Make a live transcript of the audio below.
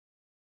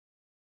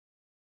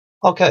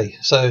Okay,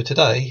 so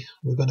today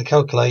we're going to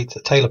calculate a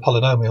Taylor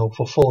polynomial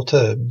for 4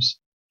 terms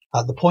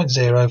at the point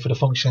 0 for the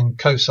function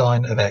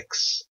cosine of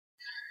x.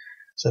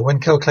 So when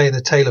calculating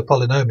the Taylor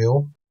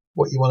polynomial,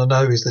 what you want to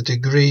know is the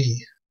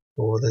degree,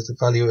 or the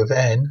value of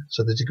n,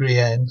 so the degree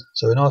n.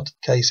 So in our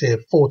case here,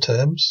 4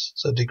 terms,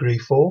 so degree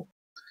 4.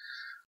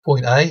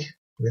 Point A,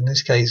 in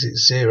this case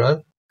it's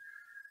 0,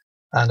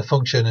 and the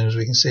function, as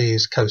we can see,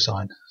 is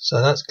cosine. So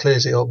that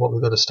clears it up what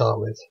we've got to start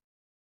with.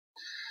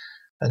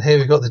 And here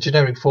we've got the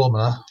generic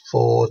formula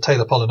for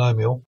Taylor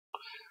polynomial.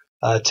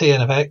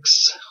 Tn of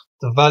x,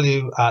 the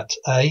value at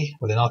a,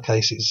 well in our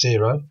case it's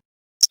 0.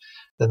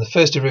 Then the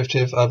first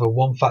derivative over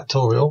 1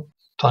 factorial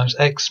times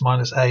x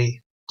minus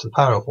a to the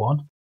power of 1.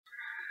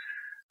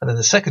 And then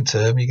the second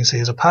term, you can see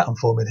there's a pattern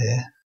forming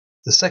here.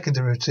 The second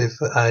derivative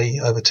for a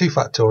over 2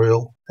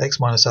 factorial x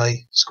minus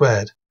a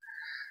squared.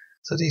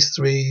 So these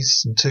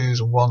 3's and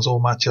 2's and 1's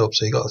all match up.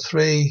 So you've got a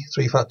 3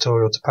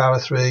 factorial to power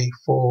 3,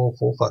 4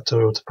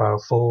 factorial to power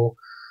 4,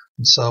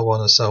 and so on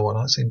and so on.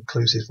 That's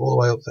inclusive all the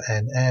way up for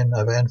n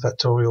over n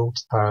factorial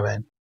to the power of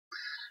n.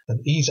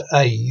 And these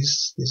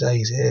a's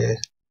here,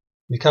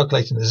 we're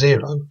calculating the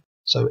 0,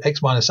 so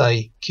x minus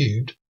a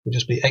cubed will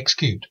just be x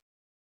cubed.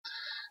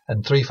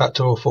 And 3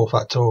 factorial, 4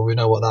 factorial, we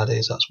know what that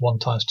is. That's 1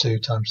 times 2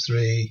 times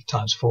 3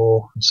 times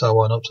 4, and so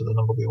on up to the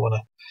number we want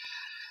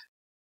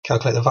to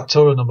calculate the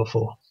factorial number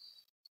for.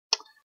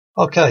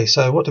 Okay,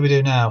 so what do we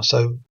do now?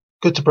 So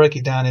good to break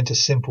it down into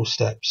simple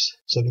steps.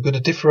 So we're going to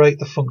differentiate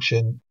the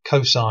function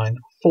cosine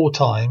 4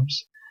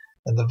 times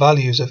and the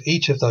values of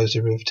each of those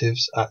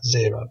derivatives at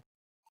 0.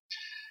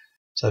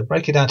 So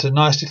break it down to a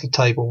nice little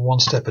table, one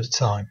step at a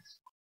time.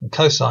 And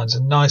cosine is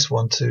a nice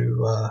one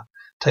to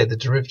take the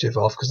derivative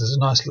of because there's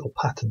a nice little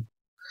pattern.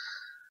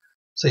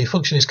 So your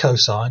function is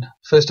cosine.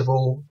 First of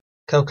all,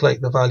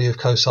 calculate the value of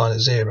cosine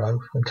at 0,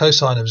 and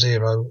cosine of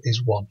 0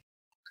 is 1.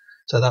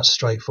 So that's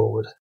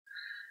straightforward.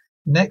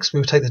 Next,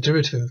 we'll take the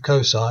derivative of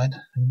cosine,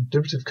 and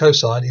derivative of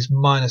cosine is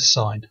minus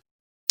sine.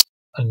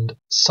 And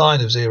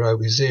sine of 0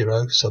 is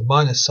 0, so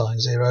minus sine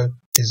 0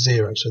 is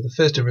 0. So the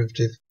first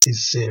derivative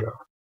is 0.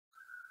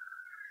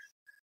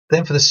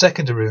 Then for the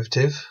second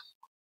derivative,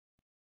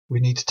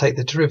 we need to take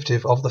the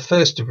derivative of the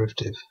first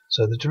derivative.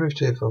 So the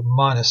derivative of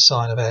minus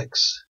sine of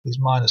x is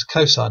minus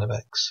cosine of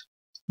x.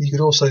 You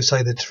could also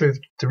say the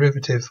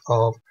derivative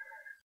of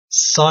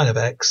sine of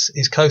x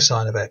is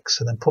cosine of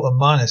x, and then put a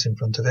minus in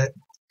front of it.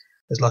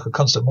 It's like a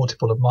constant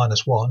multiple of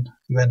minus 1,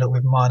 you end up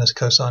with minus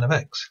cosine of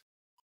x.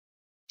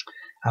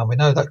 And we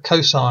know that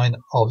cosine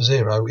of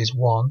 0 is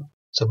 1,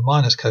 so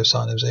minus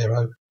cosine of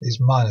 0 is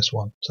minus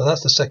 1. So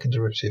that's the second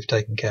derivative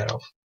taken care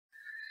of.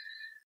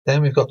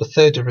 Then we've got the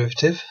third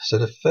derivative. So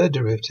the third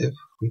derivative,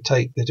 we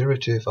take the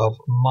derivative of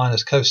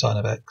minus cosine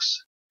of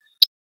x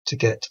to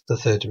get the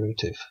third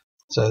derivative.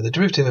 So the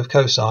derivative of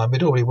cosine,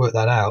 we'd already worked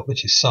that out,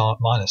 which is sine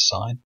minus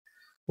sine.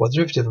 Well, the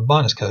derivative of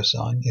minus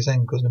cosine is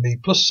then going to be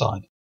plus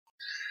sine.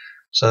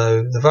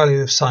 So the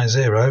value of sine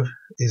 0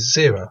 is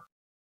 0.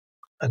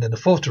 And then the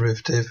fourth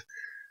derivative,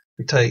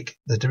 we take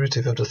the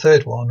derivative of the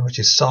third one, which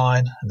is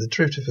sine, and the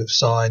derivative of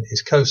sine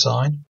is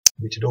cosine,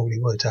 which had already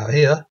worked out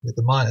here with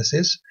the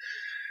minuses.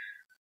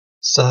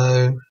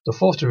 So the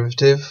fourth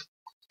derivative,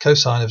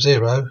 cosine of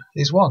 0,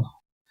 is 1.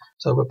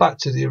 So we're back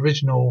to the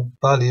original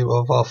value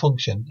of our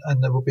function,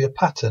 and there will be a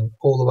pattern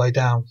all the way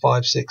down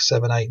 5, 6,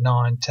 7, 8,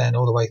 9, 10,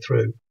 all the way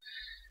through.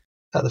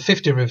 That the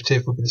fifth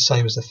derivative will be the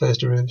same as the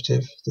first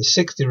derivative, the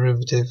sixth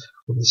derivative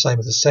will be the same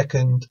as the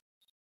second,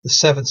 the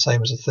seventh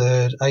same as the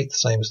third, eighth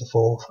same as the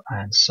fourth,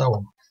 and so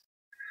on.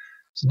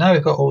 So now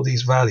we've got all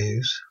these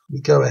values,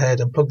 we go ahead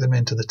and plug them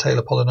into the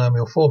Taylor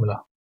polynomial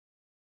formula.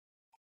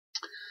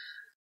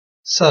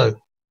 So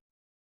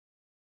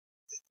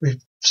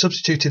we've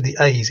substituted the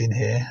a's in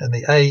here, and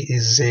the a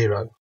is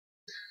 0.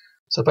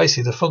 So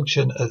basically the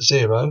function at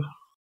 0,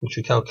 which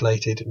we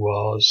calculated,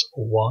 was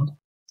 1.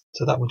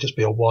 So that would just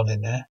be a 1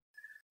 in there.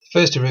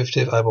 First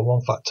derivative over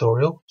 1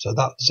 factorial, so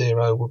that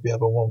 0 would be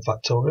over 1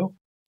 factorial.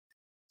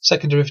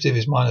 Second derivative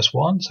is minus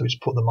 1, so we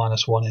just put the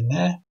minus 1 in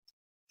there.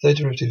 Third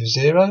derivative is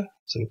 0,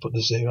 so we put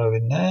the 0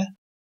 in there. And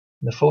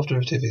the fourth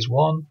derivative is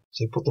 1,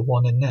 so we put the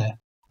 1 in there.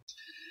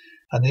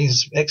 And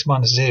these x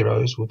minus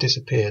 0's will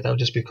disappear, they'll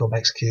just become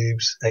x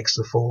cubes, x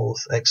to the fourth,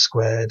 x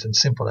squared, and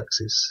simple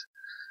x's.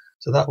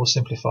 So that will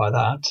simplify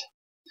that.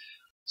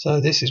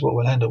 So this is what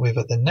we'll end up with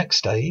at the next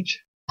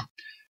stage.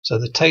 So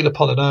the Taylor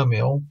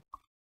polynomial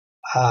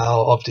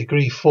of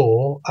degree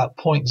 4 at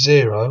point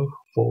 0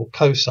 for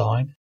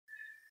cosine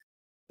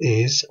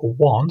is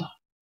 1,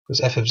 because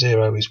f of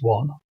 0 is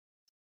 1.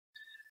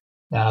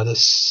 Now the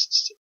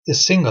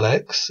single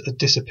x had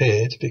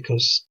disappeared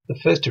because the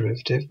first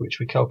derivative, which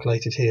we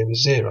calculated here,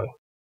 was 0.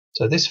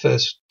 So this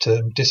first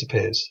term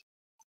disappears.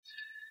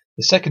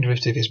 The second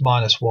derivative is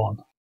minus 1.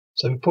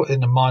 So we put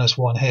in a minus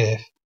 1 here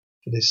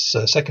for this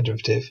second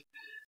derivative,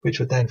 which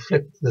would then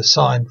flip the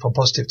sign from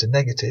positive to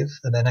negative,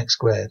 and then x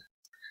squared.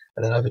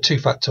 And then over 2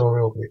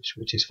 factorial,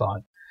 which is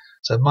fine.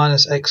 So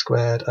minus x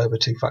squared over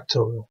 2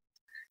 factorial.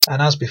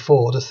 And as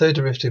before, the third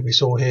derivative we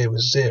saw here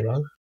was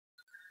 0.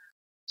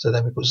 So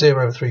then we put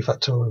 0 over 3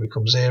 factorial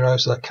becomes 0,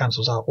 so that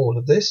cancels out all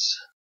of this.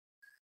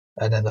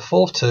 And then the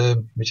fourth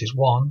term, which is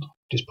 1,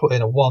 just put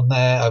in a 1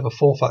 there over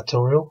 4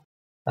 factorial,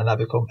 and that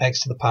becomes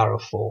x to the power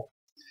of 4.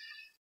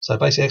 So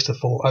basically x to the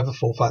 4 over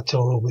 4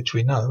 factorial, which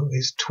we know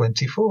is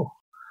 24.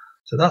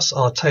 So that's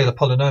our Taylor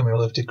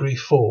polynomial of degree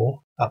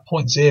 4 at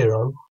point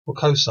 0 for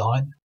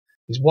cosine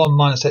is 1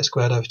 minus x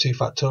squared over 2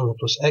 factorial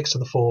plus x to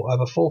the 4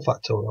 over 4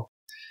 factorial.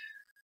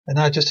 And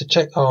now just to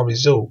check our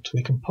result,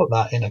 we can put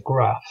that in a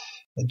graph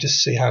and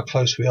just see how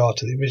close we are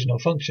to the original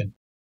function.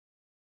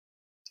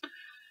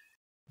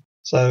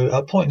 So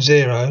at point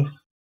 0,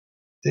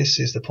 this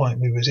is the point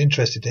we was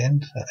interested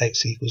in at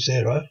x equals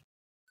 0.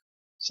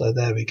 So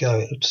there we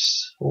go,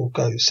 it's all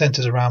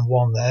centers around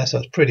 1 there, so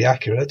it's pretty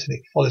accurate, and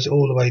it follows it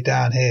all the way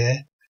down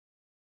here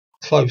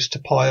close to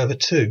pi over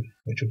 2,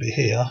 which would be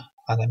here,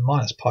 and then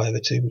minus pi over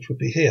 2, which would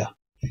be here.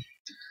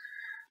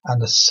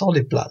 And the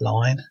solid black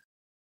line,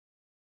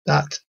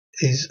 that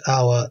is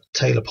our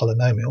Taylor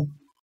polynomial,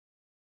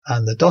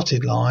 and the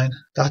dotted line,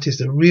 that is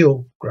the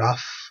real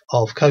graph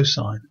of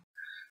cosine.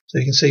 So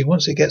you can see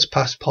once it gets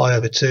past pi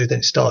over 2, then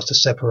it starts to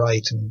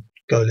separate and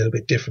go a little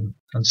bit different,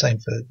 and same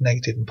for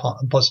negative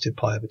and positive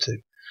pi over 2.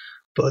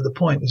 But at the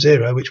point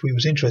 0, which we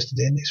was interested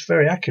in, it's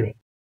very accurate.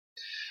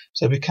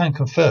 So we can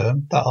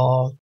confirm that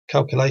our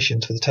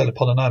calculations for the Taylor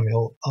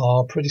polynomial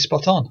are pretty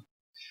spot on.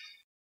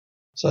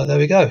 So there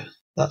we go,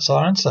 that's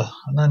our answer,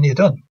 and then you're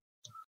done.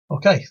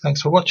 Okay,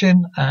 thanks for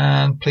watching,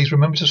 and please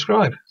remember to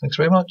subscribe. Thanks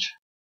very much.